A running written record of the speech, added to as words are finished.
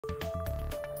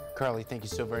Carly, thank you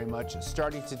so very much.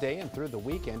 Starting today and through the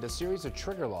weekend, a series of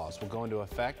trigger laws will go into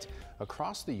effect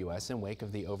across the U.S. in wake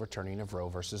of the overturning of Roe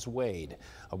versus Wade.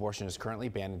 Abortion is currently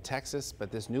banned in Texas, but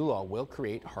this new law will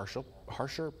create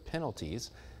harsher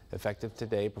penalties. Effective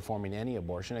today, performing any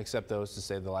abortion except those to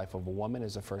save the life of a woman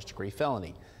is a first-degree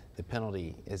felony. The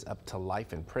penalty is up to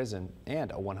life in prison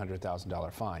and a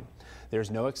 $100,000 fine.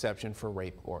 There's no exception for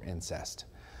rape or incest.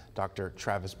 Dr.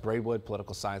 Travis Braidwood,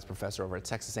 political science professor over at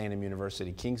Texas A&M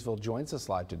University Kingsville, joins us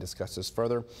live to discuss this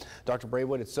further. Dr.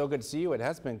 Braidwood, it's so good to see you. It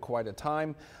has been quite a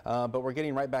time, but we're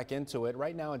getting right back into it.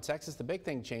 Right now in Texas, the big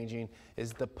thing changing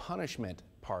is the punishment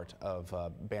part of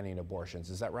banning abortions.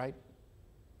 Is that right?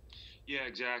 Yeah,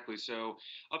 exactly. So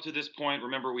up to this point,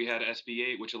 remember we had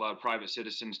SB 8, which allowed private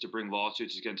citizens to bring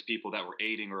lawsuits against people that were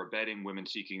aiding or abetting women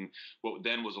seeking what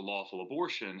then was a lawful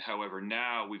abortion. However,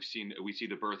 now we see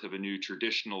the birth of a new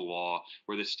traditional law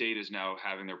where the state is now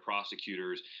having their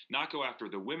prosecutors not go after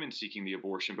the women seeking the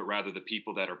abortion, but rather the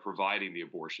people that are providing the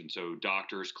abortion. So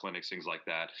doctors, clinics, things like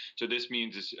that. So this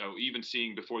means even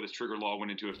seeing before this trigger law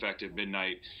went into effect at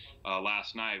midnight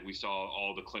last night, we saw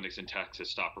all the clinics in Texas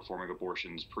stop performing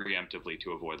abortions preemptively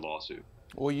to avoid lawsuit.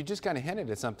 Well, you just kind of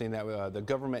hinted at something that the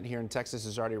government here in Texas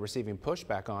is already receiving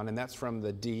pushback on, and that's from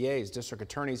the DAs, district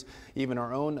attorneys. Even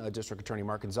our own district attorney,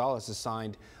 Mark Gonzalez, has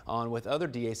signed on with other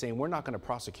DAs saying we're not going to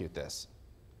prosecute this.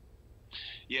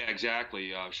 Yeah,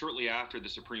 exactly. Shortly after the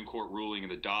Supreme Court ruling in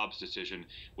the Dobbs decision,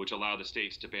 which allowed the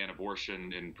states to ban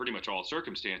abortion in pretty much all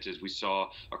circumstances, we saw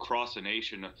across the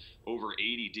nation over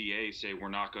 80 DAs say we're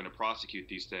not going to prosecute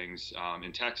these things.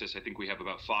 In Texas, I think we have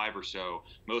about 5 or so,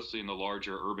 mostly in the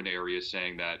larger urban areas,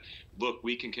 saying that, look,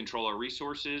 we can control our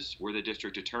resources. We're the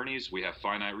district attorneys. We have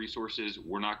finite resources.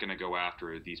 We're not going to go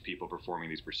after these people performing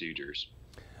these procedures.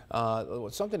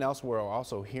 Something else we're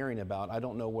also hearing about, I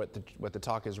don't know what the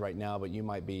talk is right now, but you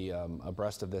might be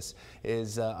abreast of this,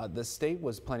 is the state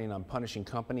was planning on punishing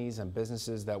companies and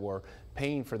businesses that were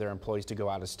paying for their employees to go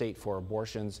out of state for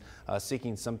abortions,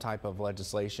 seeking some type of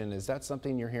legislation. Is that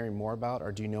something you're hearing more about,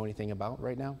 or do you know anything about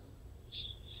right now?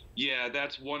 Yeah,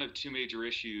 that's one of 2 major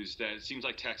issues that it seems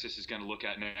like Texas is going to look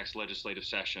at next legislative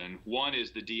session. One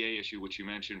is the DA issue, which you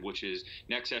mentioned, which is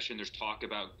next session there's talk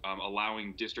about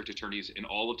allowing district attorneys in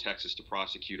all of Texas to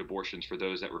prosecute abortions for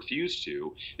those that refuse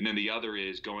to. And then the other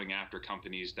is going after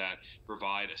companies that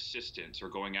provide assistance or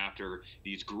going after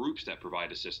these groups that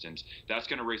provide assistance. That's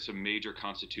going to raise some major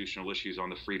constitutional issues on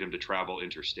the freedom to travel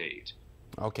interstate.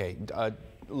 Okay.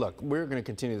 Look, we're going to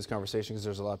continue this conversation because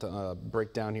there's a lot to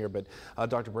break down here, but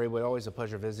Dr. Braidwood, always a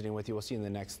pleasure visiting with you. We'll see you in the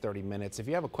next 30 minutes. If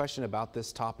you have a question about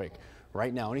this topic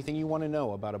right now, anything you want to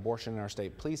know about abortion in our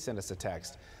state, please send us a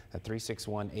text at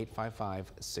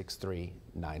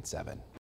 361-855-6397.